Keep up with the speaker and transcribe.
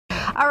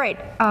All right.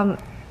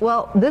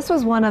 Well, this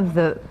was one of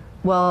the,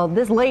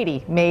 this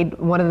lady made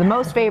one of the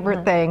most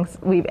favorite things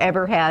we've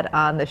ever had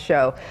on the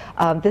show.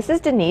 This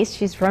is Denise.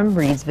 She's from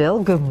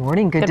Reedsville. Good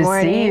morning. Good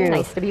to see you.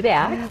 Nice to be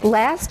back.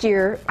 Last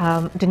year,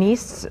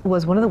 Denise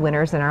was one of the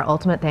winners in our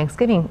Ultimate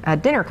Thanksgiving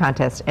dinner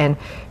contest, and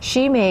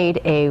she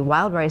made a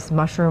wild rice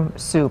mushroom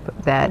soup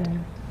that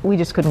we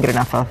just couldn't get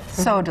enough of.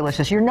 So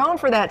delicious. You're known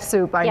for that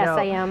soup, I know. Yes,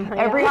 I am.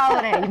 Every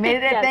holiday. You made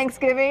it at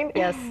Thanksgiving?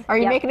 Yes. Are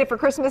you making it for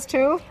Christmas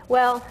too?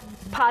 Well,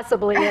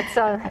 possibly. It's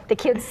the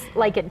kids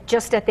like it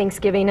just at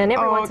Thanksgiving, and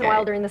every once in a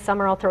while during the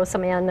summer I'll throw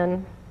some in,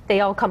 and they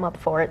all come up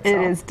for it. So.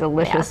 It is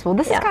delicious. Yeah. Well,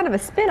 this is kind of a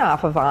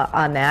spin-off of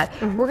on that.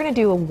 We're going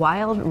to do a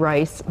wild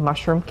rice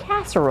mushroom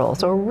casserole.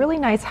 So a really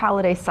nice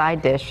holiday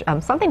side dish,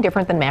 something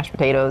different than mashed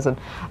potatoes and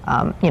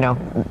you know,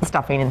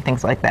 stuffing and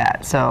things like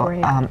that. So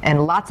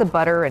and lots of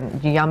butter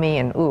and yummy,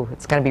 and ooh,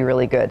 it's going to be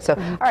really good. So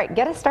all right,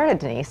 get us started,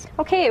 Denise.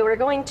 Okay, we're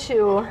going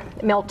to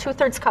melt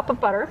 2/3 cup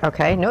of butter.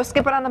 Okay, no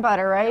skipping on the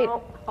butter, right?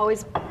 No,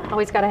 always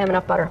got to have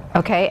enough butter.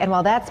 Okay, and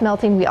while that's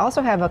melting, we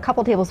also have a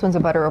couple tablespoons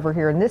of butter over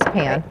here in this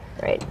pan.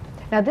 Right.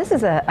 Now this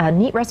is a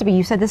neat recipe.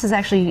 You said this is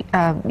actually,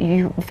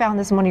 you found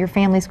this in one of your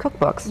family's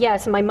cookbooks.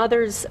 Yes, my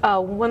mother's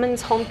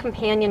Women's Home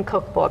Companion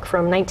cookbook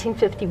from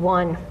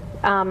 1951.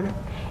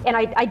 And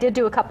I did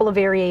do a couple of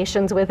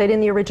variations with it.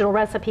 In the original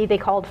recipe, they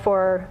called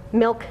for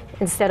milk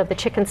instead of the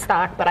chicken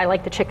stock, but I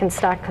like the chicken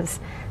stock because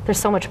there's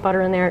so much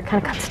butter in there. It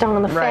kind of cuts down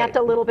on the fat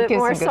a little bit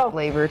more. It gives some good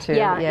flavor too.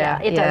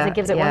 Yeah, it does. It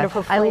gives it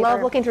wonderful flavor. I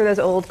love looking through those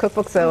old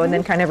cookbooks though, and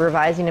then kind of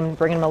revising them and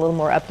bringing them a little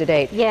more up to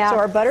date. Yeah. So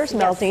our butter's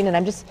melting, and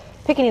I'm just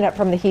picking it up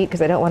from the heat because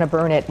I don't want to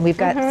burn it. We've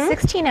got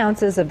 16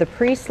 ounces of the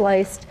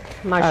pre-sliced,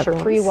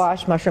 mushrooms.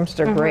 pre-washed mushrooms.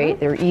 They're great.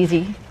 They're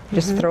easy.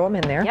 Just throw them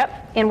in there.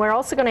 Yep. And we're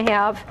also going to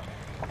have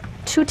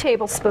 2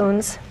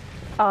 tablespoons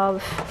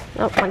of,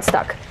 one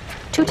stuck.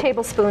 2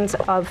 tablespoons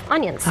of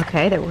onions.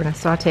 Okay, that we're going to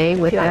saute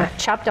with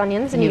chopped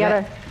onions, and you got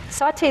to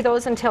saute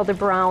those until they're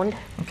browned.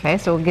 Okay,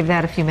 so we'll give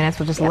that a few minutes.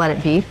 We'll just let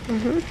it be.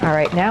 All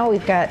right, now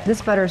we've got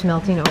this butter's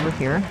melting over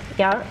here.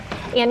 Yeah,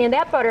 and in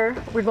that butter,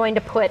 we're going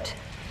to put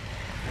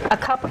a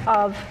cup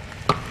of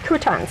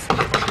croutons.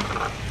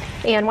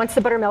 And once the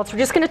butter melts, we're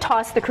just going to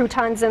toss the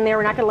croutons in there.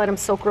 We're not going to let them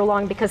soak real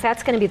long because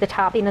that's going to be the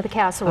topping of the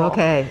casserole.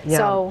 Okay, yeah.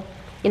 So,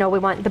 you know, we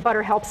want the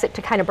butter helps it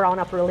to kind of brown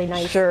up really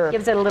nice. Sure.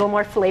 Gives it a little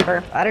more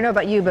flavor. I don't know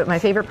about you, but my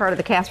favorite part of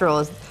the casserole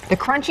is the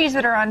crunchies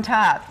that are on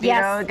top. You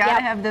know,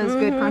 gotta have those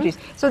good crunchies.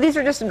 So these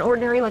are just an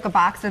ordinary, like a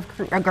box of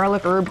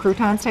garlic herb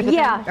croutons type of thing?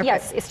 Okay.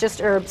 Yes, it's just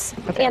herbs.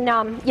 Okay. And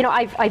you know,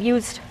 I've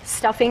used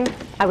stuffing.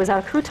 I was out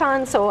of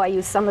croutons, so I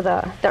used some of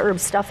the herb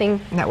stuffing.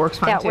 And that works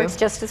fine too? That works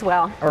just as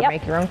well. Or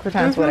make your own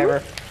croutons,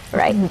 whatever.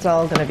 Right. It's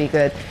all going to be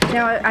good.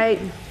 Now, I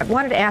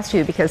wanted to ask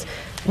you, because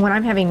when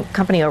I'm having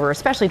company over,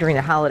 especially during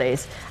the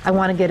holidays, I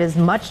want to get as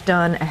much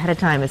done ahead of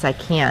time as I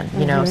can,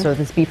 you know, so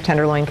this beef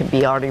tenderloin can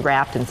be already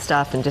wrapped and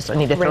stuffed and just I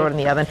need to throw it in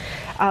the oven.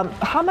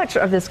 How much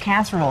of this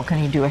casserole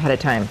can you do ahead of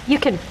time? You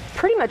can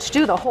pretty much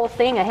do the whole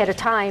thing ahead of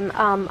time.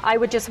 I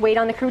would just wait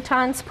on the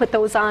croutons, put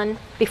those on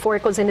before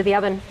it goes into the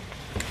oven.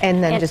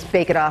 And then just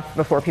bake it off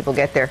before people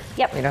get there.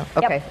 Yep. You know.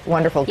 Okay.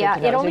 Wonderful. Yeah.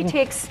 It only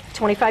takes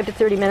 25 to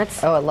 30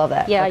 minutes. Oh, I love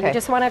that. Yeah. Okay. You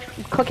just want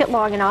to cook it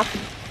long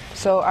enough.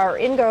 So our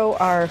in-go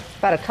are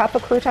about a cup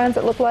of croutons,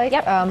 it looked like.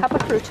 Yep. A cup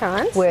of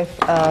croutons with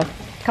a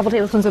couple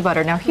tablespoons of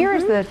butter. Now here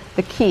is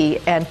the key,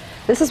 and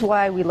this is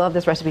why we love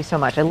this recipe so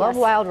much. I love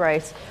wild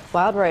rice.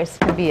 Wild rice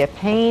can be a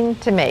pain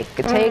to make.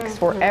 It takes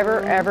forever,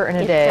 ever and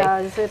a day.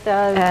 It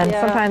does. And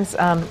sometimes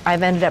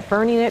I've ended up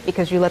burning it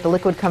because you let the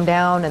liquid come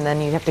down and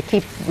then you have to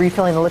keep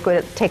refilling the liquid.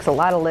 It takes a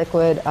lot of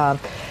liquid.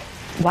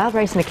 Wild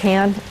rice in a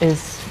can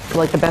is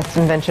like the best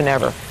invention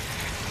ever.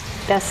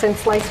 Best since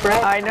sliced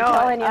bread. I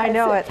know it. I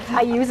know it.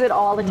 I use it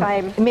all the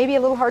time. It may be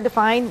a little hard to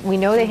find. We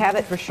know they have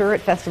it for sure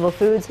at Festival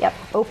Foods. Yep.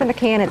 Open the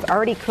can. It's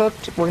already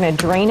cooked. We're going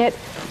to drain it,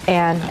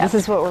 and this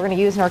is what we're going to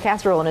use in our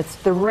casserole. And it's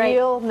the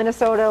real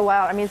Minnesota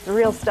wild. I mean, it's the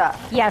real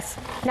stuff. Yes.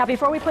 Now,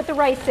 before we put the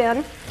rice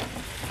in,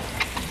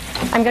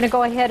 I'm going to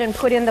go ahead and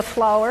put in the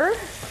flour.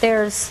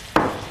 There's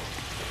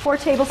 4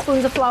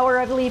 tablespoons of flour,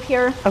 I believe,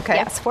 here. Okay.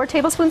 Yes, 4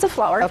 tablespoons of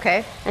flour.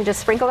 Okay. And just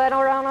sprinkle that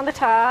around on the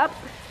top.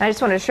 I just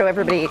wanted to show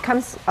everybody, it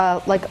comes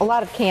like a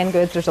lot of canned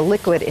goods, there's a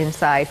liquid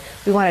inside.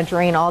 We want to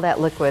drain all that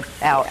liquid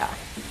out. Yeah.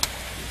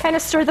 Kind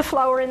of stir the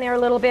flour in there a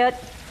little bit,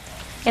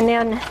 and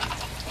then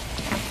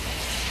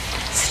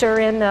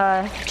stir in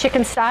the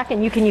chicken stock,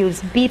 and you can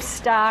use beef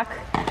stock.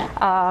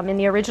 In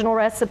the original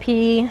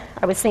recipe,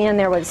 I was saying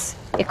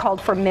it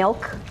called for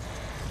milk.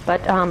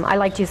 But I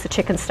like to use the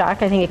chicken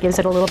stock. I think it gives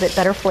it a little bit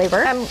better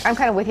flavor. I'm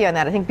kind of with you on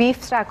that. I think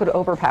beef stock would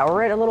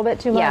overpower it a little bit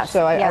too much, yes,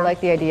 so I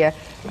like the idea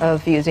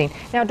of using.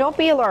 Now, don't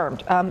be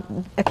alarmed.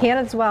 A can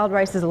of this wild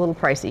rice is a little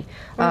pricey.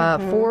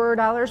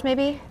 $4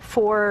 maybe?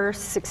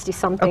 $4.60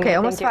 something. Okay,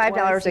 almost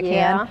 $5 a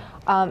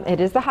can. It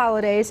is the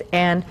holidays,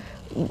 and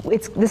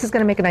this is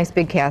going to make a nice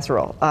big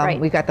casserole.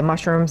 We've got the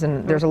mushrooms,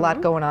 and there's a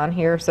lot going on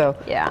here. So,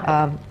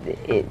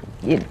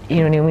 you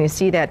know, when you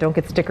see that, don't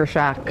get sticker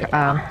shock.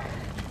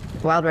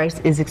 Wild rice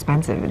is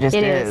expensive. It just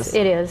is.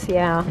 It is,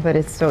 yeah. But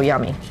it's so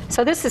yummy.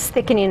 So this is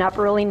thickening up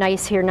really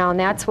nice here now, and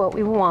that's what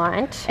we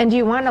want. And do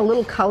you want a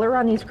little color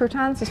on these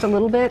croutons? Just a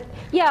little bit?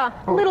 Yeah,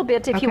 a little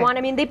bit if you Okay. want.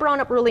 I mean, they brown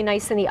up really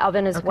nice in the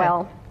oven as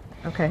well.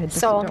 Okay, I just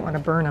So- don't want to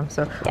burn them.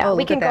 So Yeah, oh,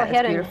 we look can at go that.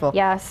 ahead It's beautiful. and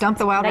yes, Dump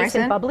the wild nice rice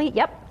and in? bubbly.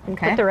 Yep, and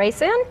Okay. put the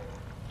rice in.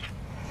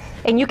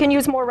 And you can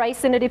use more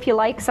rice in it if you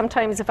like.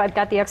 Sometimes if I've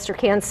got the extra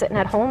cans sitting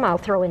at home, I'll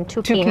throw in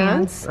two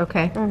cans.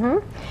 Okay.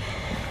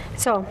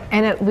 So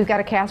And we've got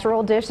a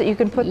casserole dish that you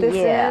can put this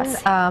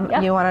Yes. in.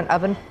 Yep. You want an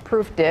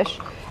oven-proof dish,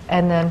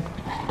 and then.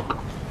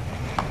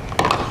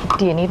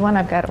 Do you need one?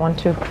 I've got one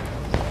too.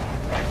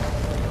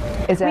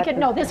 Is that? we can,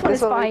 no, this one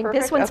is will be fine.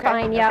 This perfect? one's Okay,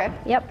 fine, yep. okay.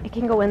 Yep, it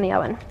can go in the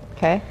oven.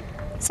 Okay.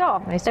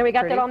 So, Nice there we and got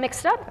pretty. that all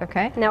mixed up.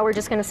 Okay. Now we're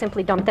just going to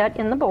simply dump that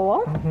in the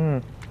bowl.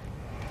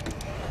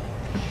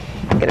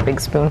 Get a big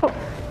spoon.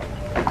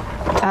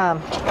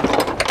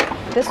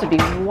 This would be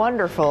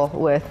wonderful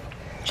with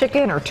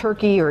chicken or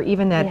turkey or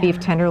even that Yeah. beef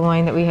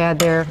tenderloin that we had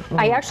there.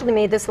 I actually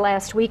made this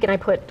last week, and I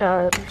put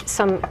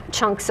some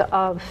chunks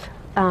of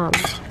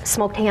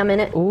smoked ham in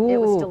it. It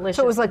was delicious.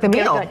 So it was like the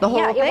Very meal. good. The whole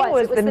Yeah, thing it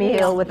was the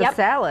meal with Yep. the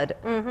salad.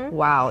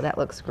 Wow, that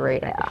looks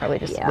great. I could probably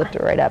just yeah. lift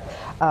it right up.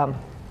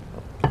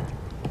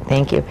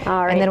 Thank you.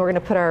 All right. And then we're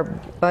going to put our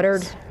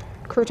buttered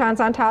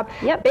croutons on top.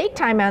 Yep. Bake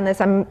time on this,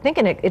 I'm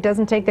thinking it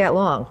doesn't take that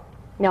long.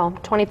 No,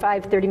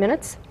 25, 30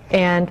 minutes.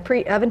 And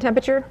pre-oven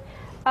temperature?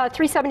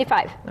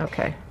 375.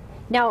 Okay.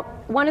 Now,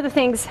 one of the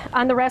things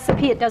on the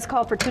recipe, it does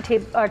call for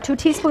 2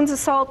 teaspoons of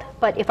salt,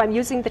 but if I'm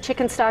using the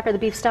chicken stock or the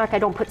beef stock, I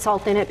don't put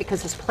salt in it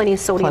because there's plenty of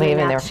sodium Plenty in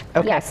in that.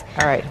 there. Okay. Yes.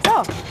 All right.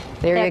 So,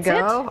 There you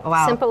that's go. it.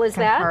 Wow. Simple as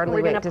Can that. hardly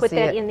We're going wait to to put see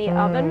that it. in the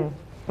oven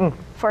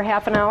for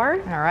half an hour.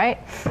 All right.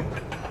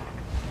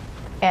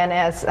 And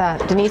as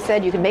Denise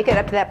said, you can make it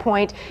up to that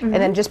point and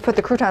then just put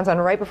the croutons on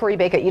right before you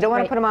bake it. You don't want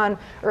Right. to put them on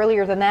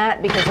earlier than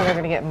that because then they're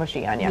going to get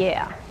mushy on you.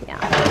 Yeah, yeah.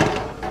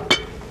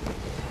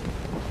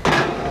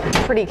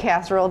 Pretty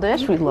casserole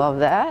dish. We love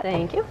that.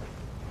 Thank you.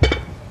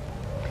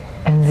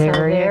 And there,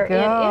 there you it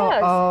go.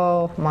 is.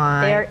 Oh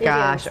my There it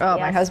gosh. is, Oh,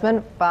 my yes.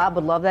 husband, Bob,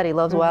 would love that. He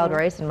loves wild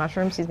rice and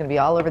mushrooms. He's going to be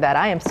all over that.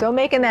 I am so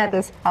making that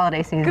this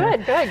holiday season.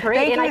 Good, good, great.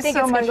 Thank And you I think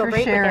so it's much going to go for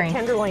great sharing. with that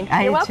tenderloin.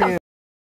 I You're do welcome. too.